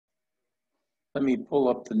Let me pull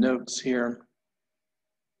up the notes here.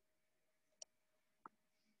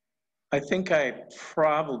 I think I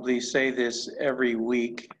probably say this every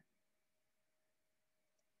week,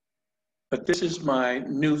 but this is my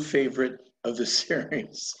new favorite of the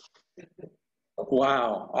series.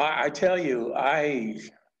 Wow. I tell you,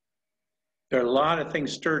 there are a lot of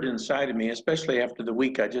things stirred inside of me, especially after the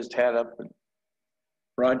week I just had up in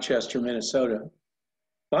Rochester, Minnesota.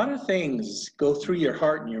 A lot of things go through your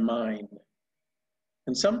heart and your mind.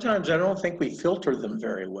 And sometimes I don't think we filter them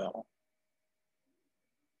very well.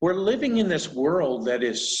 We're living in this world that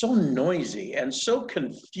is so noisy and so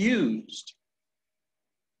confused.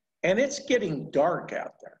 And it's getting dark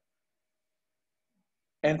out there.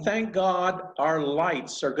 And thank God our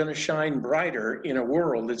lights are going to shine brighter in a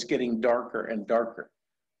world that's getting darker and darker.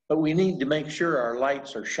 But we need to make sure our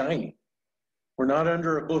lights are shining. We're not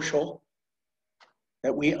under a bushel.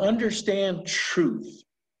 That we understand truth.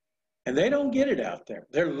 And they don't get it out there.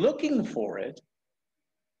 They're looking for it.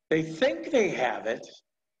 They think they have it.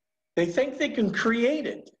 They think they can create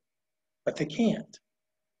it. But they can't.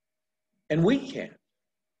 And we can't.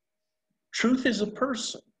 Truth is a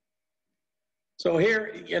person. So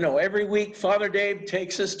here, every week, Father Dave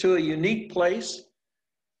takes us to a unique place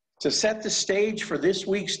to set the stage for this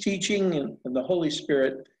week's teaching and the Holy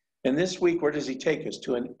Spirit. And this week, where does he take us?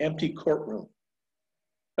 To an empty courtroom.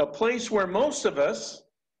 A place where most of us,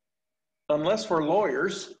 unless we're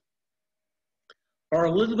lawyers, are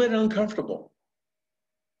a little bit uncomfortable.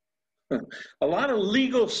 A lot of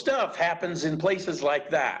legal stuff happens in places like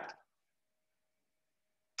that.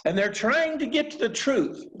 And they're trying to get to the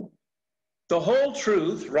truth. The whole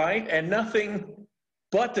truth, right? And nothing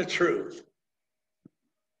but the truth.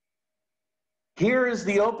 Here is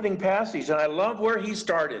the opening passage, and I love where he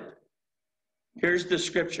started. Here's the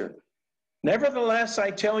scripture. Nevertheless, I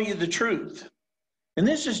tell you the truth. And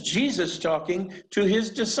this is Jesus talking to his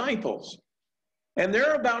disciples. And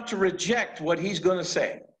they're about to reject what he's going to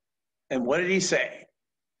say. And what did he say?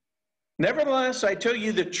 Nevertheless, I tell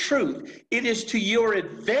you the truth. It is to your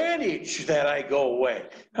advantage that I go away.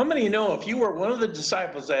 How many know if you were one of the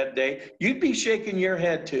disciples that day, you'd be shaking your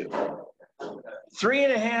head too?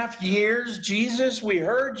 3.5 years, Jesus, we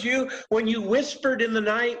heard you. When you whispered in the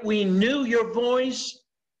night, we knew your voice.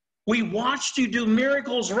 We watched you do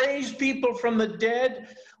miracles, raise people from the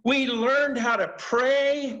dead. We learned how to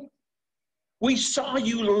pray. We saw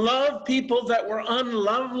you love people that were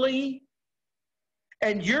unlovely.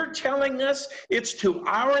 And you're telling us it's to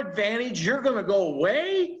our advantage you're going to go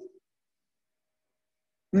away?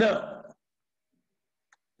 No.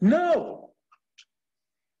 No.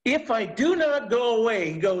 If I do not go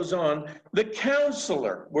away, he goes on, the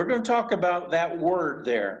counselor. We're going to talk about that word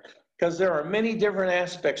there, because there are many different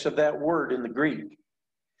aspects of that word in the Greek.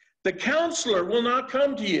 The counselor will not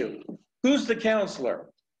come to you. Who's the counselor?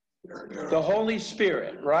 The Holy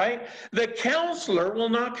Spirit, right? The counselor will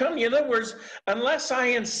not come. In other words, unless I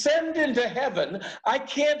ascend into heaven, I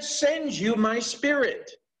can't send you my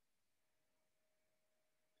Spirit.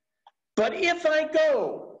 But if I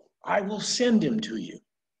go, I will send him to you.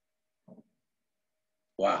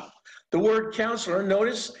 Wow. The word counselor,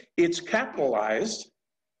 notice it's capitalized.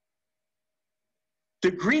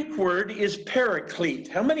 The Greek word is paraclete.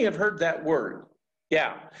 How many have heard that word?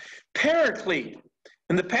 Yeah. Paraclete.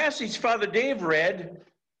 In the passage Father Dave read,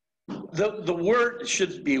 the word,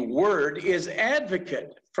 should be word, is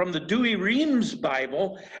advocate. From the Dewey Reams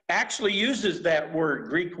Bible, actually uses that word,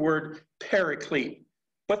 Greek word paraclete.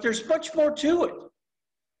 But there's much more to it.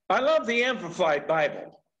 I love the Amplified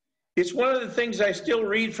Bible. It's one of the things I still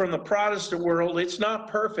read from the Protestant world. It's not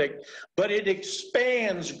perfect, but it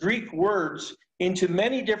expands Greek words into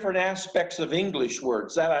many different aspects of English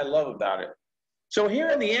words. That I love about it. So here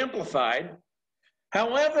in the Amplified,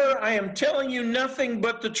 however, I am telling you nothing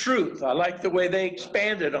but the truth. I like the way they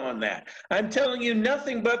expanded on that. I'm telling you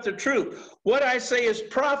nothing but the truth. What I say is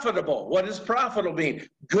profitable. What does profitable mean?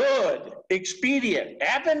 Good, expedient,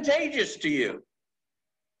 advantageous to you.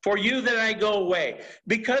 For you that I go away.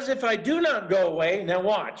 Because if I do not go away, now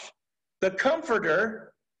watch, the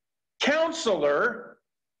comforter, counselor,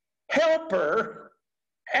 helper,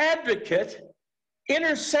 advocate,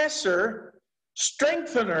 intercessor,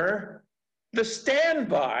 strengthener, the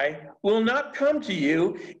standby will not come to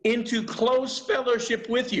you into close fellowship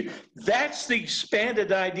with you. That's the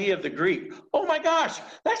expanded idea of the Greek. Oh my gosh,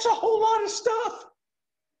 that's a whole lot of stuff.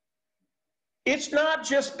 It's not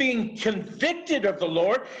just being convicted of the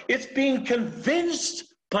Lord, it's being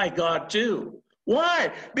convinced by God too.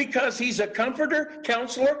 Why? Because he's a comforter,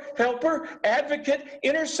 counselor, helper, advocate,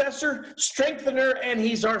 intercessor, strengthener, and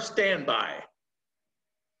he's our standby.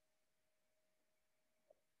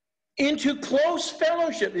 into close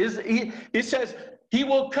fellowship. It says he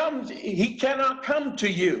will come, he cannot come to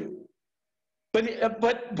you. But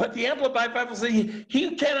the Amplified Bible says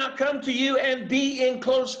he cannot come to you and be in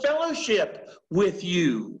close fellowship with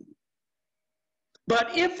you.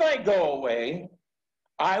 But if I go away,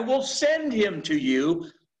 I will send him to you.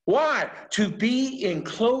 Why? To be in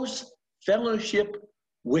close fellowship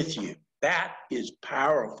with you. That is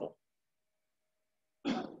powerful.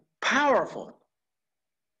 Powerful.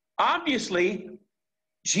 Obviously,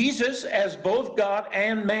 Jesus, as both God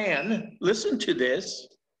and man, listen to this,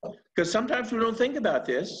 because sometimes we don't think about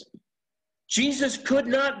this. Jesus could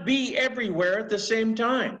not be everywhere at the same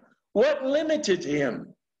time. What limited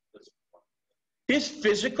him? His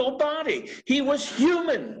physical body. He was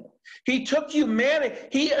human. He took humanity.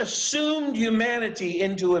 He assumed humanity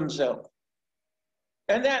into himself.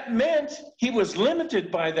 And that meant he was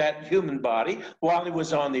limited by that human body while he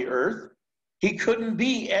was on the earth. He couldn't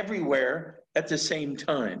be everywhere at the same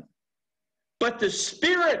time. But the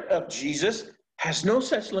Spirit of Jesus has no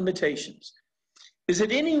such limitations. Is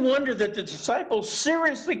it any wonder that the disciples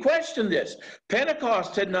seriously questioned this?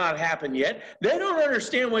 Pentecost had not happened yet. They don't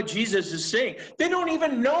understand what Jesus is saying. They don't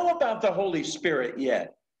even know about the Holy Spirit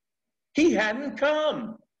yet. He hadn't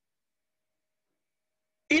come.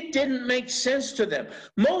 It didn't make sense to them.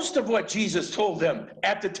 Most of what Jesus told them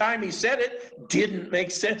at the time he said it didn't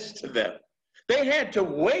make sense to them. They had to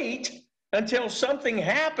wait until something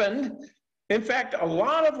happened. In fact, a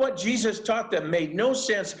lot of what Jesus taught them made no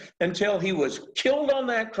sense until he was killed on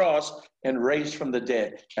that cross and raised from the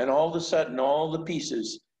dead. And all of a sudden, all the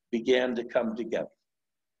pieces began to come together.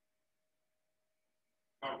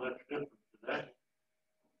 Not much difference today.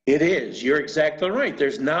 It is. You're exactly right.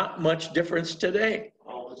 There's not much difference today.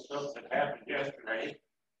 All the stuff that happened yesterday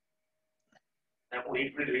that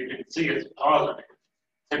we really didn't see as positive.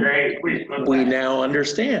 Today, we now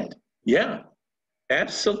understand. Yeah,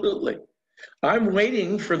 absolutely. I'm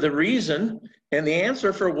waiting for the reason and the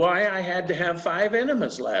answer for why I had to have 5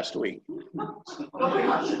 enemas last week.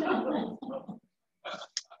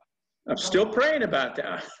 I'm still praying about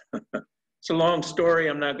that. It's a long story.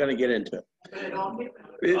 I'm not going to get into it.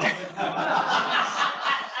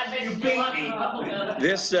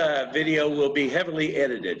 This video will be heavily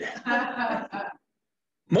edited.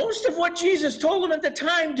 Most of what Jesus told them at the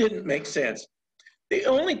time didn't make sense. The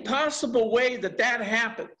only possible way that that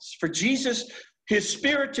happens, for Jesus, his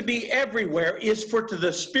Spirit to be everywhere, is for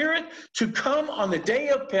the Spirit to come on the day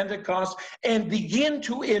of Pentecost and begin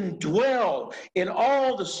to indwell in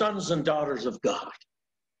all the sons and daughters of God.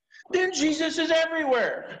 Then Jesus is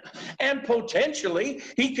everywhere. And potentially,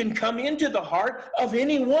 he can come into the heart of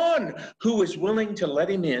anyone who is willing to let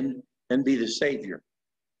him in and be the Savior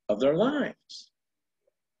of their lives.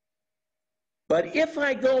 But if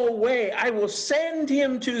I go away, I will send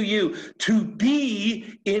him to you to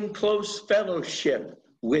be in close fellowship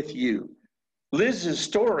with you. Liz's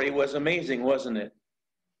story was amazing, wasn't it?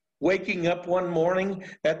 Waking up one morning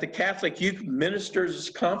at the Catholic Youth Ministers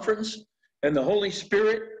Conference and the Holy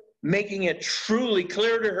Spirit making it truly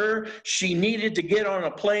clear to her she needed to get on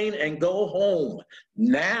a plane and go home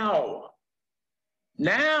now.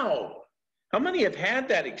 Now. How many have had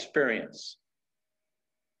that experience?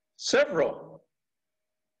 Several.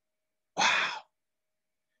 Wow.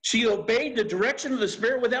 She obeyed the direction of the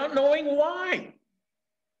Spirit without knowing why.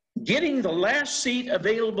 Getting the last seat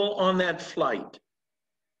available on that flight.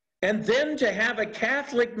 And then to have a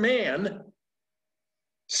Catholic man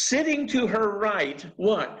sitting to her right,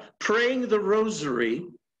 what? Praying the rosary,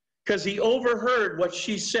 because he overheard what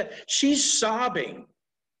she said. She's sobbing.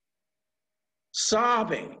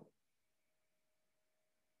 Sobbing.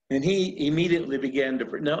 And he immediately began to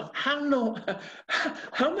pray. Now,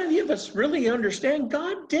 how many of us really understand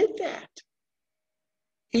God did that?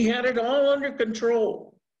 He had it all under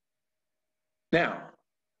control. Now,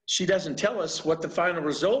 she doesn't tell us what the final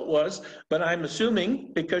result was, but I'm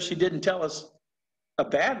assuming, because she didn't tell us a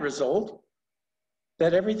bad result,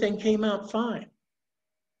 that everything came out fine.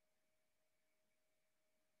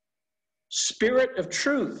 Spirit of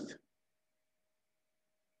truth.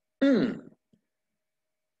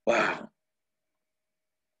 Wow.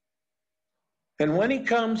 And when he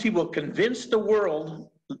comes, he will convince the world.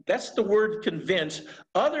 That's the word convince.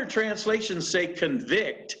 Other translations say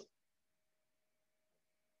convict.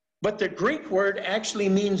 But the Greek word actually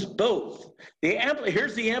means both.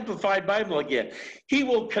 Here's the Amplified Bible again. He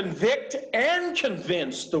will convict and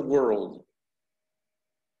convince the world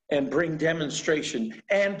and bring demonstration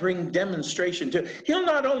to. He'll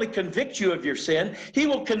not only convict you of your sin, he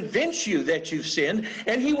will convince you that you've sinned,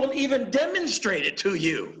 and he will even demonstrate it to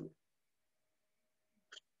you.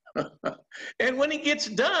 And when he gets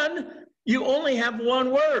done, you only have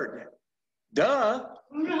one word. Duh.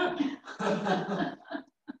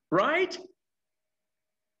 Right?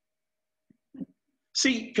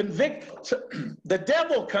 See, the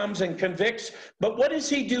devil comes and convicts, but what does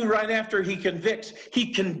he do right after he convicts?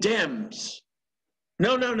 He condemns.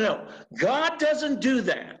 No, no, no. God doesn't do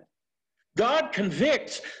that. God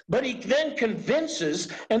convicts, but he then convinces,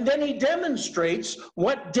 and then he demonstrates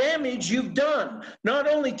what damage you've done, not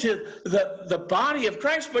only to the body of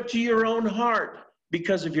Christ, but to your own heart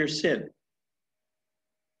because of your sin.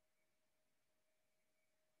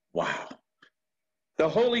 Wow. The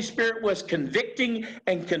Holy Spirit was convicting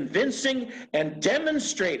and convincing and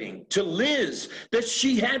demonstrating to Liz that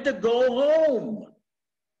she had to go home.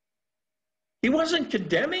 He wasn't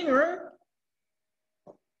condemning her.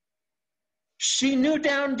 She knew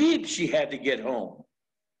down deep she had to get home.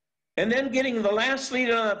 And then getting the last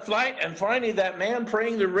seat on that flight and finally that man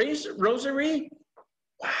praying the rosary.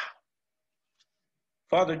 Wow.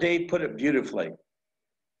 Father Dave put it beautifully.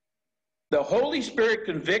 The Holy Spirit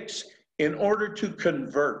convicts in order to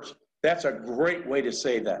convert. That's a great way to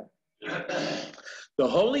say that. The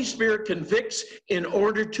Holy Spirit convicts in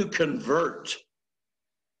order to convert.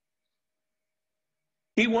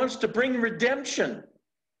 He wants to bring redemption,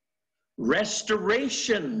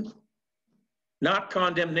 restoration, not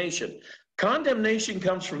condemnation. Condemnation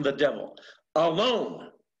comes from the devil alone.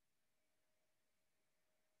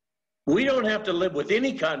 We don't have to live with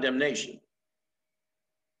any condemnation.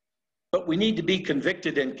 But we need to be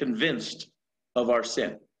convicted and convinced of our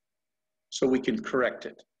sin so we can correct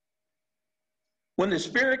it. When the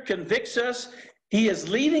Spirit convicts us, he is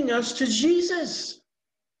leading us to Jesus.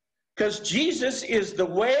 Because Jesus is the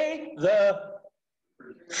way, the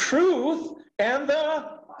truth, and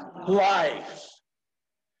the life.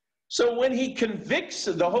 So when he convicts,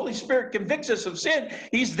 the Holy Spirit convicts us of sin,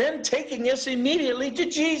 he's then taking us immediately to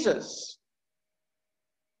Jesus.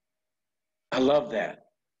 I love that.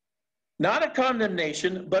 Not a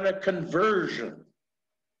condemnation, but a conversion.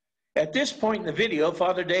 At this point in the video,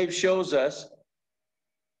 Father Dave shows us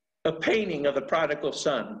a painting of the prodigal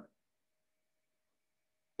son.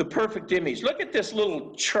 The perfect image. Look at this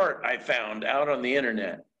little chart I found out on the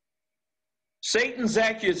internet. Satan's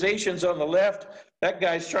accusations on the left, that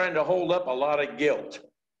guy's trying to hold up a lot of guilt.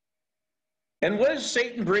 And what does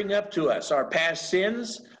Satan bring up to us? Our past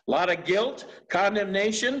sins, a lot of guilt,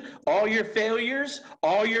 condemnation, all your failures,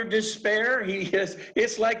 all your despair.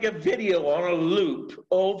 It's like a video on a loop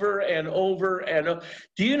over and over and over.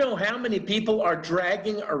 Do you know how many people are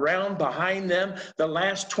dragging around behind them the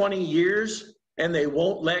last 20 years and they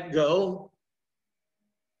won't let go?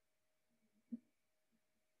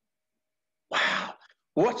 Wow.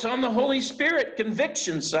 What's on the Holy Spirit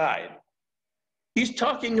conviction side? He's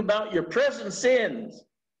talking about your present sins.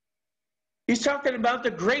 He's talking about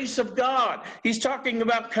the grace of God. He's talking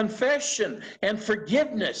about confession and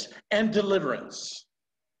forgiveness and deliverance.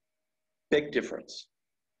 Big difference.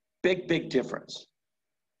 Big, big difference.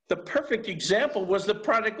 The perfect example was the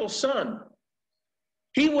prodigal son.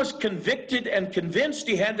 He was convicted and convinced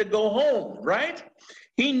he had to go home, right?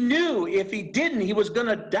 He knew if he didn't, he was going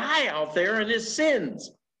to die out there in his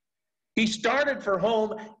sins. He started for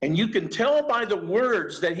home, and you can tell by the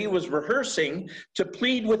words that he was rehearsing to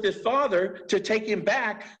plead with his father to take him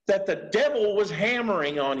back that the devil was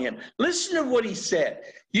hammering on him. Listen to what he said.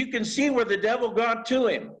 You can see where the devil got to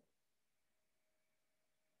him.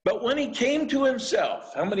 But when he came to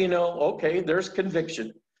himself, how many know, okay, there's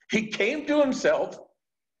conviction. He came to himself.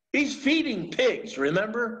 He's feeding pigs,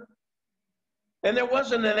 remember? And there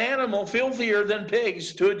wasn't an animal filthier than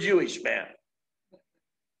pigs to a Jewish man.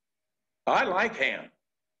 I like ham.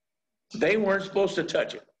 They weren't supposed to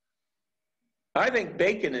touch it. I think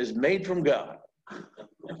bacon is made from God.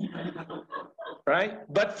 Right?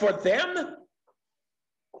 But for them,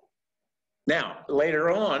 now,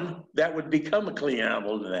 later on, that would become a clean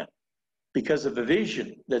animal to them because of the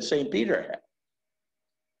vision that St. Peter had.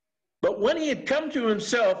 But when he had come to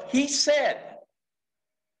himself, he said,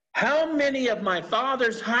 how many of my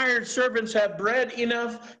father's hired servants have bread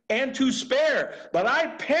enough and to spare, but I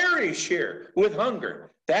perish here with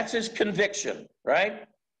hunger? That's his conviction, right?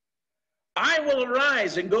 I will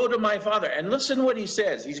arise and go to my father. And listen what he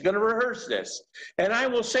says. He's going to rehearse this. And I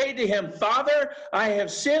will say to him, Father, I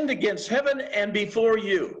have sinned against heaven and before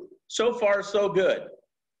you. So far, so good.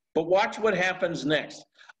 But watch what happens next.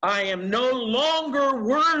 I am no longer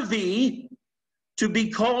worthy to be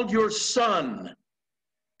called your son.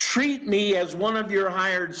 Treat me as one of your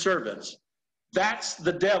hired servants. That's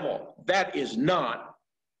the devil. That is not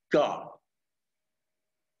God.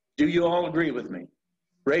 Do you all agree with me?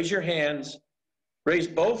 Raise your hands Raise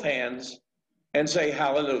both hands and say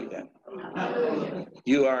hallelujah.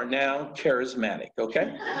 You are now charismatic,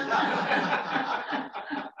 okay?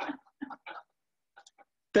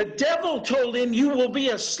 The devil told him, you will be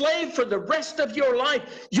a slave for the rest of your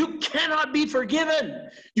life. You cannot be forgiven.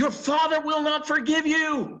 Your father will not forgive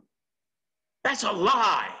you. That's a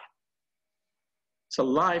lie. It's a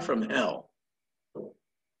lie from hell.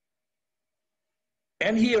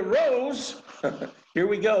 And he arose. Here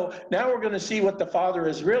we go. Now we're going to see what the father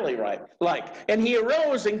is really like. And he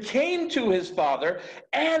arose and came to his father.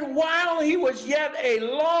 And while he was yet a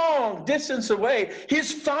long distance away,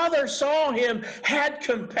 his father saw him, had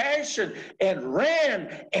compassion, and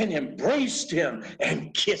ran and embraced him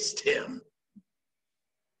and kissed him.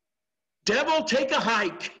 Devil, take a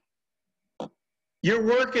hike. Your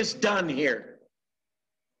work is done here.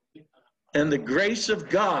 And the grace of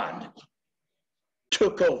God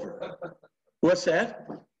took over. What's that?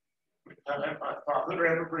 My father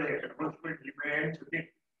ever ran was when he ran to me.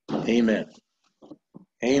 Amen.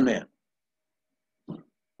 Amen.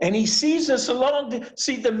 And he sees us along.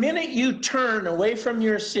 See, the minute you turn away from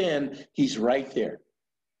your sin, he's right there.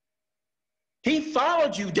 He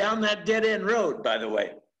followed you down that dead-end road, by the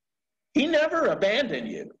way. He never abandoned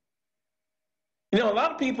you. You know, a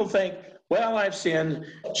lot of people think, well, I've sinned.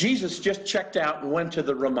 Jesus just checked out and went to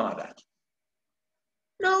the Ramada.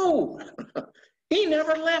 No, he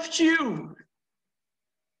never left you.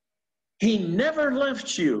 He never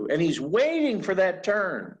left you, and he's waiting for that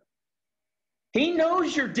turn. He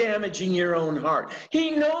knows you're damaging your own heart.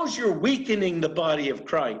 He knows you're weakening the body of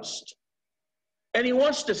Christ. And he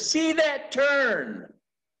wants to see that turn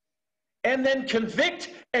and then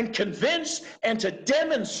convict and convince and to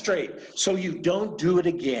demonstrate so you don't do it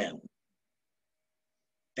again.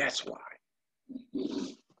 That's why.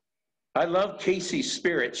 I love Casey's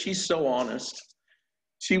spirit. She's so honest.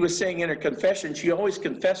 She was saying in her confession, she always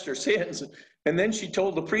confessed her sins, and then she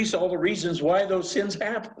told the priest all the reasons why those sins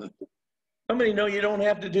happened. How many know you don't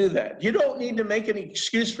have to do that? You don't need to make an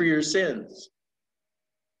excuse for your sins.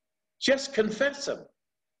 Just confess them.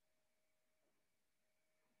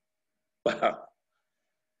 Wow.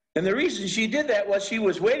 And the reason she did that was she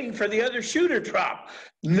was waiting for the other shoe to drop,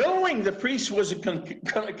 knowing the priest was going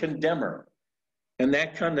to condemn her. And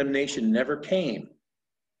that condemnation never came.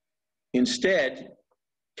 Instead,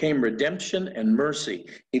 came redemption and mercy.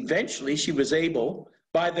 Eventually, she was able,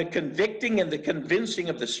 by the convicting and the convincing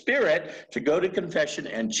of the Spirit, to go to confession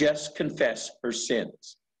and just confess her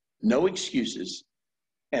sins. No excuses.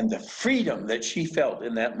 And the freedom that she felt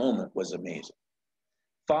in that moment was amazing.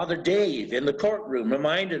 Father Dave in the courtroom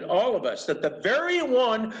reminded all of us that the very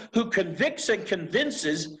one who convicts and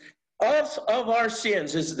convinces us of our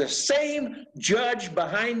sins is the same judge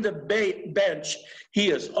behind the bench. He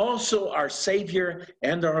is also our Savior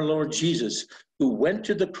and our Lord Jesus, who went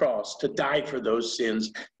to the cross to die for those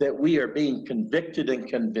sins that we are being convicted and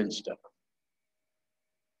convinced of.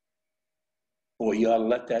 Boy, you ought to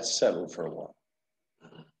let that settle for a while.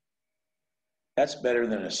 That's better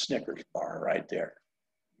than a Snickers bar right there.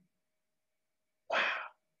 Wow.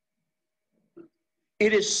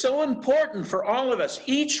 It is so important for all of us,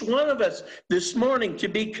 each one of us this morning, to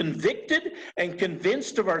be convicted and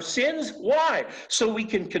convinced of our sins. Why? So we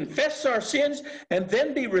can confess our sins and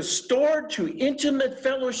then be restored to intimate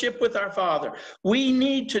fellowship with our Father. We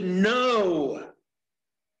need to know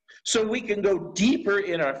so we can go deeper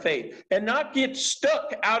in our faith and not get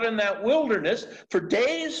stuck out in that wilderness for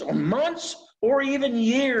days or months or even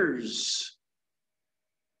years.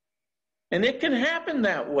 And it can happen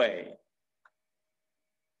that way.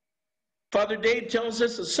 Father Dave tells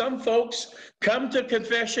us that some folks come to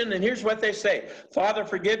confession, and here's what they say: Father,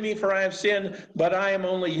 forgive me for I have sinned, but I am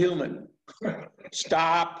only human.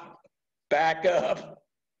 Stop. Back up.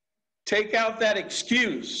 Take out that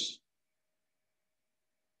excuse.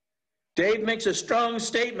 Dave makes a strong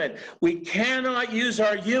statement. We cannot use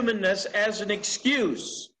our humanness as an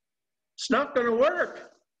excuse. It's not going to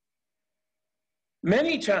work.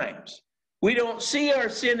 Many times, we don't see our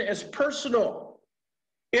sin as personal.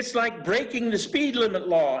 It's like breaking the speed limit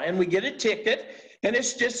law, and we get a ticket, and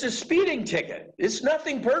it's just a speeding ticket. It's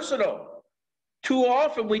nothing personal. Too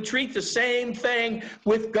often we treat the same thing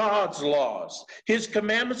with God's laws. His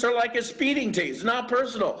commandments are like a speeding ticket. It's not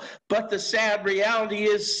personal. But the sad reality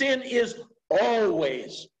is sin is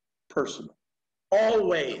always personal.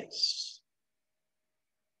 Always.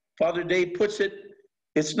 Father Dave puts it,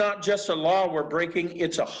 it's not just a law we're breaking,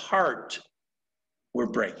 it's a heart we're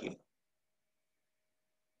breaking.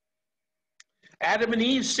 Adam and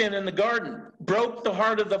Eve's sin in the garden broke the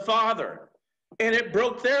heart of the Father, and it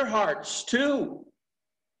broke their hearts too.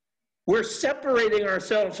 We're separating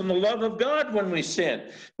ourselves from the love of God when we sin.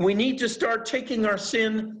 We need to start taking our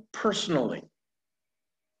sin personally.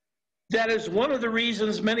 That is one of the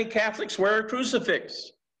reasons many Catholics wear a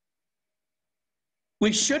crucifix.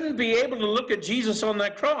 We shouldn't be able to look at Jesus on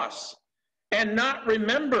that cross and not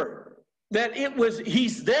remember that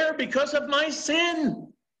he's there because of my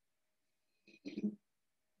sin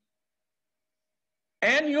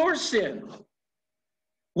and your sin.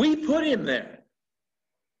 We put him there.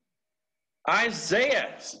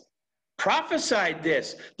 Isaiah prophesied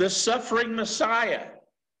this, the suffering Messiah.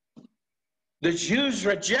 The Jews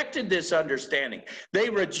rejected this understanding. They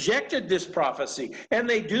rejected this prophecy, and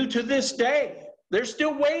they do to this day. They're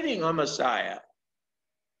still waiting on Messiah.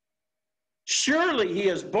 Surely he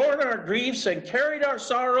has borne our griefs and carried our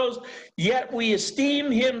sorrows, yet we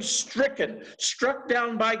esteem him stricken, struck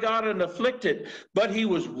down by God and afflicted. But he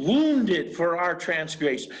was wounded for our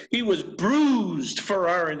transgression. He was bruised for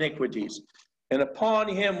our iniquities. And upon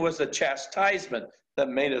him was the chastisement that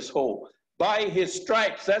made us whole. By his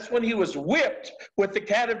stripes, that's when he was whipped with the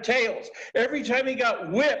cat of tails. Every time he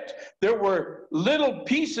got whipped, there were little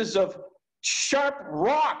pieces of sharp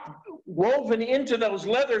rock woven into those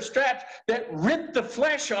leather straps that ripped the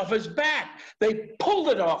flesh off his back. They pulled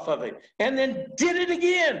it off of him and then did it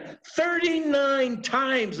again. 39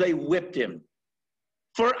 times they whipped him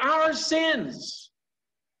for our sins.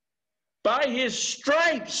 By his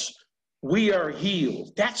stripes, we are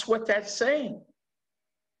healed. That's what that's saying.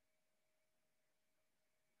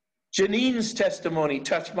 Janine's testimony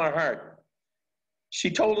touched my heart. She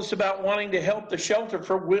told us about wanting to help the shelter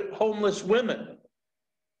for homeless women.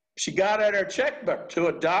 She got out her checkbook to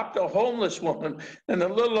adopt a homeless woman, and the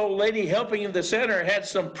little old lady helping in the center had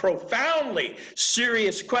some profoundly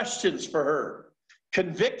serious questions for her,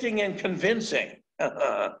 convicting and convincing.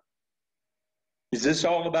 Is this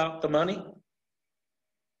all about the money?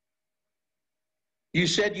 You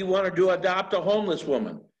said you wanted to adopt a homeless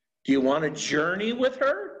woman. Do you want to journey with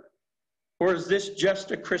her? Or is this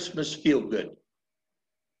just a Christmas feel-good?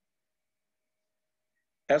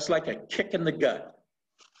 That's like a kick in the gut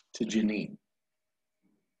to Janine.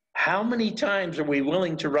 How many times are we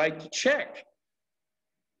willing to write the check,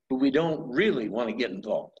 but we don't really want to get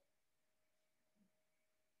involved?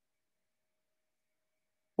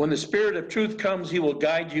 When the Spirit of truth comes, he will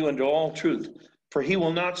guide you into all truth, for he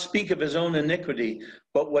will not speak of his own iniquity,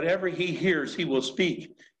 but whatever he hears, he will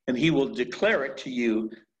speak, and he will declare it to you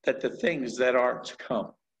that the things that are to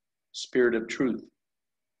come. Spirit of truth.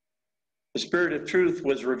 The Spirit of truth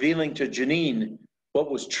was revealing to Janine what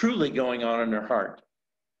was truly going on in her heart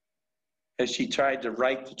as she tried to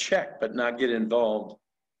write the check but not get involved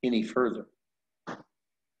any further.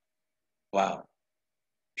 Wow.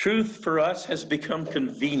 Truth for us has become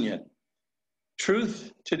convenient.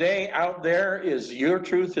 Truth today out there is your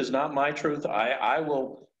truth is not my truth. I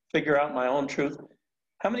will figure out my own truth.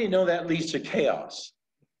 How many know that leads to chaos?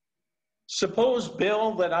 Suppose,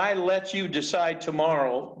 Bill, that I let you decide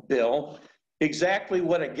tomorrow, Bill, exactly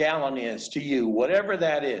what a gallon is to you, whatever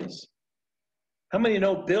that is. How many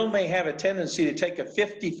know Bill may have a tendency to take a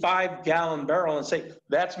 55-gallon barrel and say,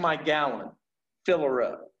 that's my gallon, fill her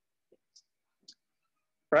up.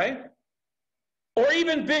 Right? Or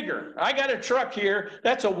even bigger. I got a truck here,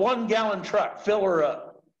 that's a 1-gallon truck, fill her up.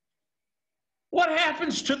 What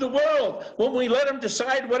happens to the world when we let them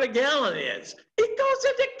decide what a gallon is? It goes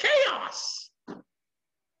into chaos.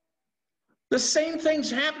 The same thing's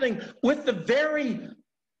happening with the very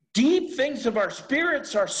deep things of our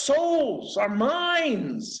spirits, our souls, our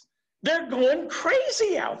minds. They're going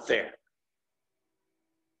crazy out there.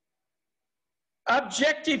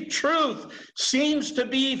 Objective truth seems to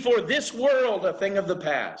be for this world a thing of the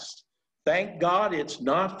past. Thank God it's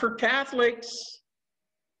not for Catholics.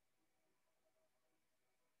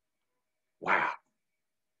 Wow.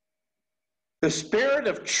 The Spirit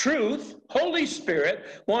of truth, Holy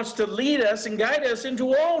Spirit, wants to lead us and guide us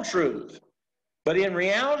into all truth. But in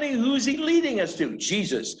reality, who's he leading us to?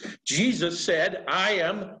 Jesus. Jesus said, I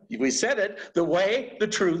am, we said it, the way, the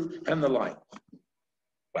truth, and the life.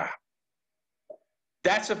 Wow.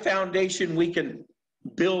 That's a foundation we can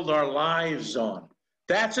build our lives on.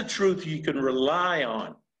 That's a truth you can rely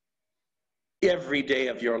on every day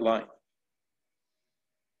of your life.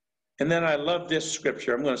 And then I love this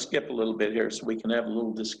scripture. I'm going to skip a little bit here so we can have a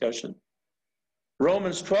little discussion.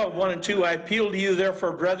 Romans 12, 1 and 2, I appeal to you,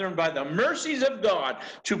 therefore, brethren, by the mercies of God,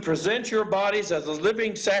 to present your bodies as a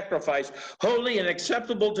living sacrifice, holy and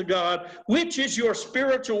acceptable to God, which is your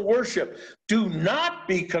spiritual worship. Do not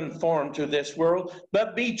be conformed to this world,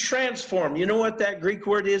 but be transformed. You know what that Greek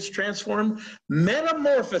word is, transformed?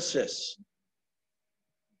 Metamorphosis.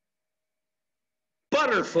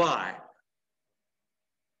 butterfly.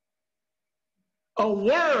 A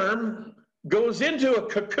worm goes into a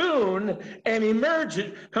cocoon and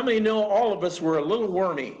emerges. How many know all of us were a little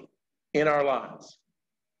wormy in our lives?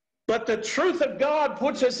 But the truth of God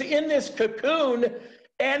puts us in this cocoon,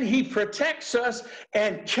 and he protects us,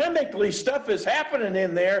 and chemically stuff is happening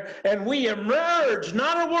in there, and we emerge,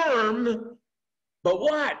 not a worm, but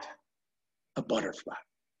what? A butterfly.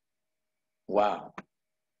 Wow.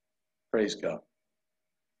 Praise God.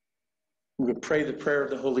 We would pray the prayer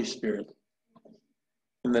of the Holy Spirit.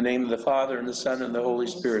 In the name of the Father, and the Son, and the Holy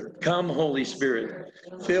Spirit. Come, Holy Spirit,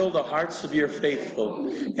 fill the hearts of your faithful,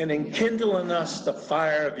 and enkindle in us the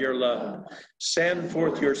fire of your love. Send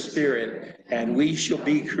forth your Spirit, and we shall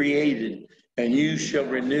be created, and you shall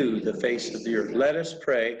renew the face of the earth. Let us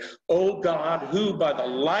pray. O God, who by the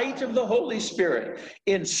light of the Holy Spirit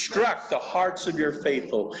instruct the hearts of your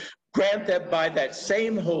faithful, grant that by that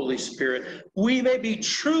same Holy Spirit we may be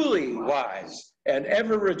truly wise and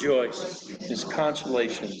ever rejoice in his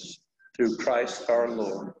consolations through Christ our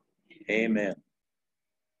Lord. Amen.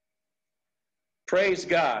 Praise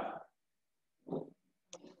God.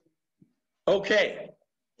 Okay.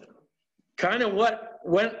 Kind of what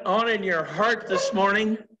went on in your heart this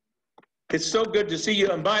morning. It's so good to see you.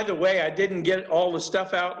 And by the way, I didn't get all the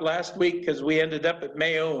stuff out last week because we ended up at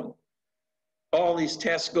Mayo and all these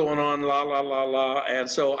tests going on, la, la, la, la. And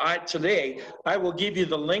so today, I will give you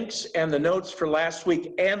the links and the notes for last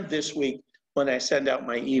week and this week when I send out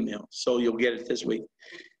my email. So you'll get it this week.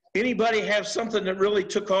 Anybody have something that really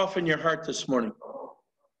took off in your heart this morning?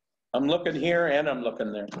 I'm looking here and I'm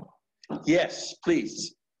looking there. Yes,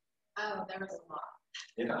 please. Oh, there was a lot.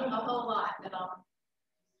 Yeah. A whole lot that I'll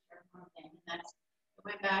share one thing. And that's, I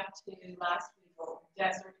went back to last week's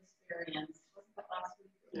desert experience. Wasn't that last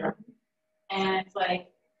week? Yeah. And it's like,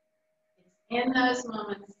 it's in those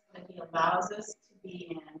moments that he allows us to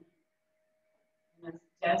be in those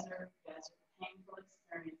desert, painful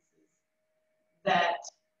experiences, that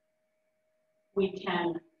we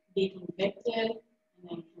can be convicted and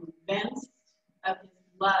then convinced of his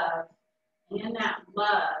love. And in that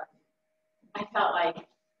love, I felt like,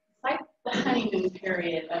 it's like the honeymoon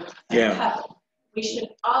period of a couple. We should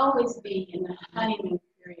always be in the honeymoon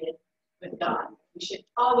period with God. We should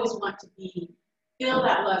always want to feel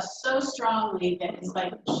that love so strongly that it's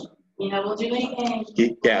like, we'll do anything.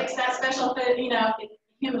 We'll fix that special fit,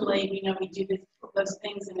 humanly, we do those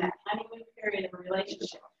things in that honeymoon period of a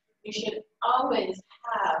relationship. We should always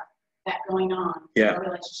have that going on in our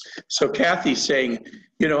relationship. So Kathy's saying,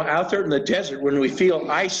 out there in the desert, when we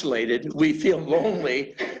feel isolated, we feel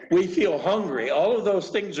lonely, we feel hungry, all of those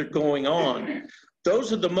things are going on.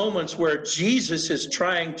 Those are the moments where Jesus is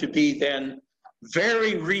trying to be then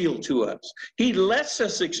very real to us. He lets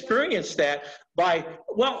us experience that by,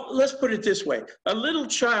 let's put it this way. A little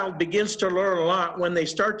child begins to learn a lot when they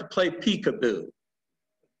start to play peekaboo,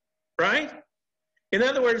 right? In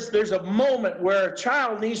other words, there's a moment where a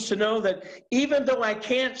child needs to know that even though I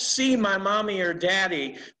can't see my mommy or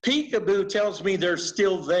daddy, peekaboo tells me they're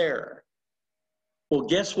still there. Well,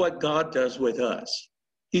 guess what God does with us?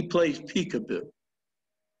 He plays peekaboo.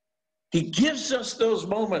 He gives us those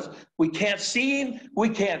moments. We can't see him, we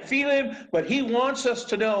can't feel him, but he wants us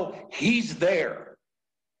to know he's there.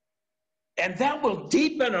 And that will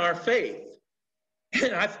deepen our faith.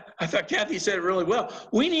 And I thought Kathy said it really well.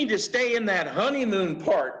 We need to stay in that honeymoon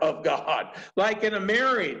part of God, like in a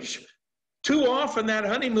marriage. Too often that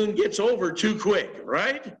honeymoon gets over too quick,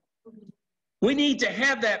 right? We need to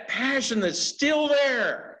have that passion that's still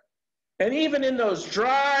there. And even in those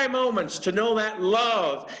dry moments, to know that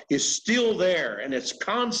love is still there, and it's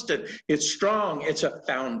constant, it's strong, it's a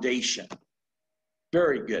foundation.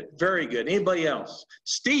 Very good, very good. Anybody else?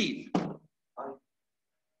 Steve.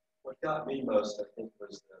 What got me most, I think,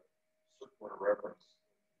 was the circle of reference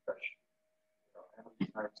confession. How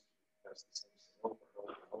many times do you confess the same thing over and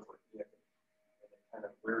over and over again, and it kind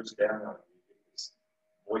of wears down on you. You get this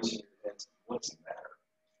voice in your head saying, what's the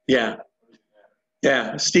matter?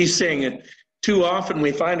 Yeah, Steve's saying it. Too often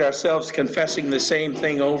we find ourselves confessing the same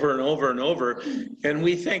thing over and over and over, and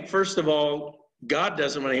we think, first of all, God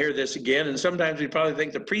doesn't want to hear this again, and sometimes we probably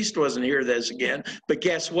think the priest wasn't hear this again, but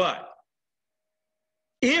guess what?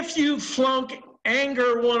 If you flunk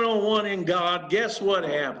Anger 101 in God, guess what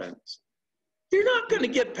happens? You're not going to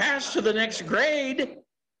get past to the next grade.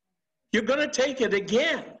 You're going to take it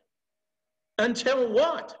again. Until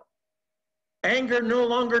what? Anger no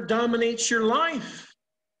longer dominates your life.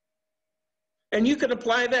 And you can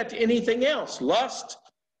apply that to anything else. Lust,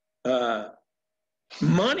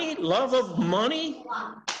 money, love of money.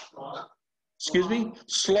 Excuse me?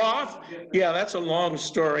 Sloth. Yeah, that's a long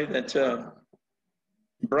story that...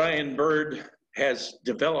 Brian Bird has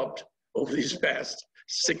developed over these past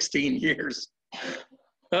 16 years.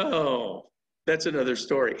 Oh, that's another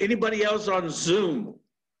story. Anybody else on Zoom?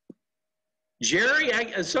 Jerry,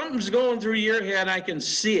 something's going through your head. I can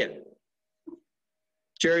see it.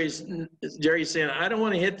 Jerry's saying, I don't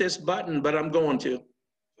want to hit this button, but I'm going to.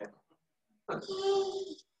 I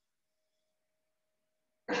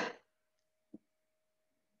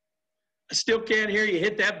still can't hear you.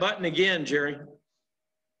 Hit that button again, Jerry.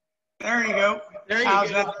 There you go. There you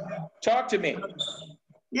How's go. that? Talk to me.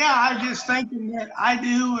 Yeah, I was just thinking that I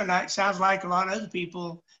do, and it sounds like a lot of other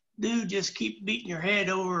people do, just keep beating your head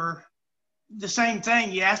over the same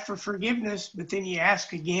thing. You ask for forgiveness, but then you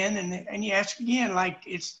ask again, and you ask again, like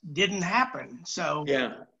it didn't happen. So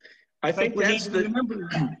Yeah, I think we that's need to remember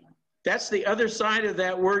that. That's the other side of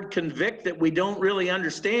that word convict that we don't really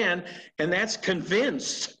understand, and that's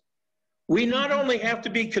convinced. We not only have to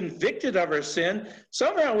be convicted of our sin,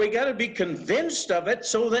 somehow we got to be convinced of it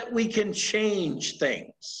so that we can change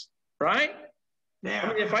things, right? Yeah.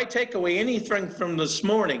 I mean, if I take away anything from this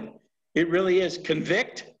morning, it really is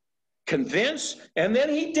convict, convince, and then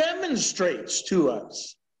he demonstrates to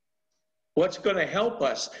us what's going to help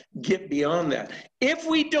us get beyond that. If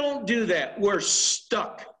we don't do that, we're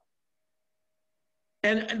stuck.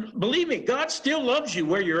 And believe me, God still loves you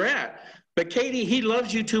where you're at. But Katie, he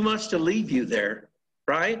loves you too much to leave you there,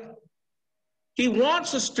 right? He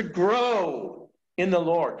wants us to grow in the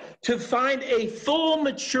Lord, to find a full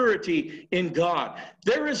maturity in God.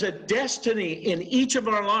 There is a destiny in each of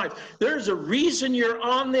our lives. There's a reason you're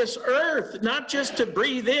on this earth, not just to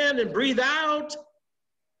breathe in and breathe out.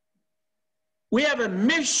 We have a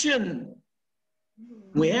mission.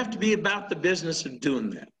 We have to be about the business of doing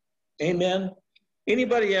that. Amen.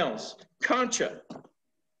 Anybody else? Concha,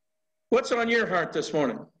 what's on your heart this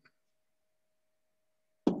morning?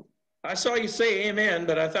 I saw you say amen,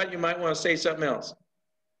 but I thought you might want to say something else.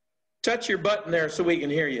 Touch your button there so we can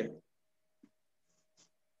hear you.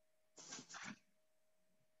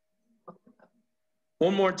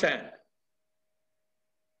 One more time.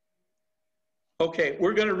 Okay,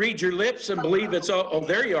 we're going to read your lips and believe it's all. Oh,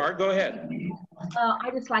 there you are. Go ahead. I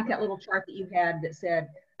just like that little chart that you had that said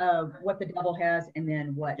what the devil has and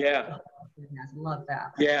then what Yeah. the has. Love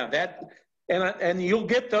that. Yeah, that, and you'll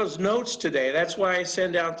get those notes today. That's why I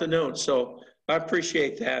send out the notes. So I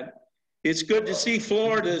appreciate that. It's good to see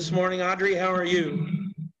Florida this morning. Audrey, how are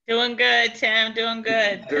you? Doing good, Tim. Doing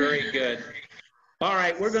good. Very good. All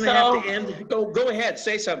right, we're going to have to end. Go ahead.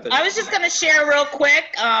 Say something. I was just going to share real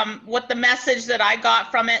quick what the message that I got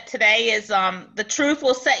from it today is. The truth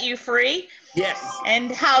will set you free. Yes.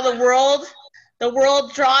 And how the world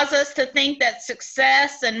draws us to think that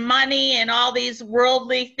success and money and all these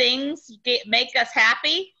worldly things make us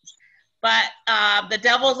happy. But the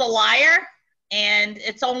devil's a liar. And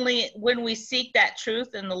it's only when we seek that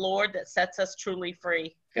truth in the Lord that sets us truly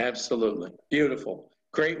free. Absolutely. Beautiful.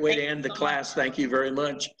 Great way to end the class. Thank you very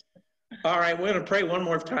much. All right, we're going to pray one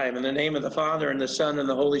more time in the name of the Father and the Son and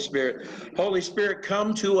the Holy Spirit. Holy Spirit,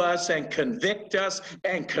 come to us and convict us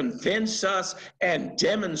and convince us and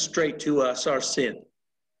demonstrate to us our sin.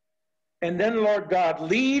 And then, Lord God,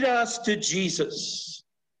 lead us to Jesus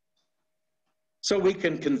so we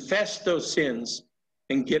can confess those sins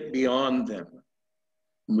and get beyond them.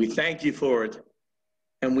 And we thank you for it,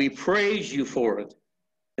 and we praise you for it.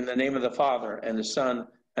 In the name of the Father, and the Son,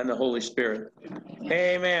 and the Holy Spirit.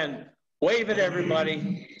 Amen. Wave it,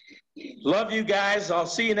 everybody. Love you guys. I'll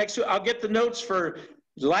see you next week. I'll get the notes for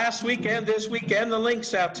last week and this week and the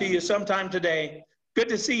links out to you sometime today. Good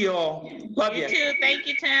to see you all. Love you. You too. Thank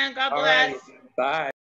you, Tim. God All bless. right. Bye.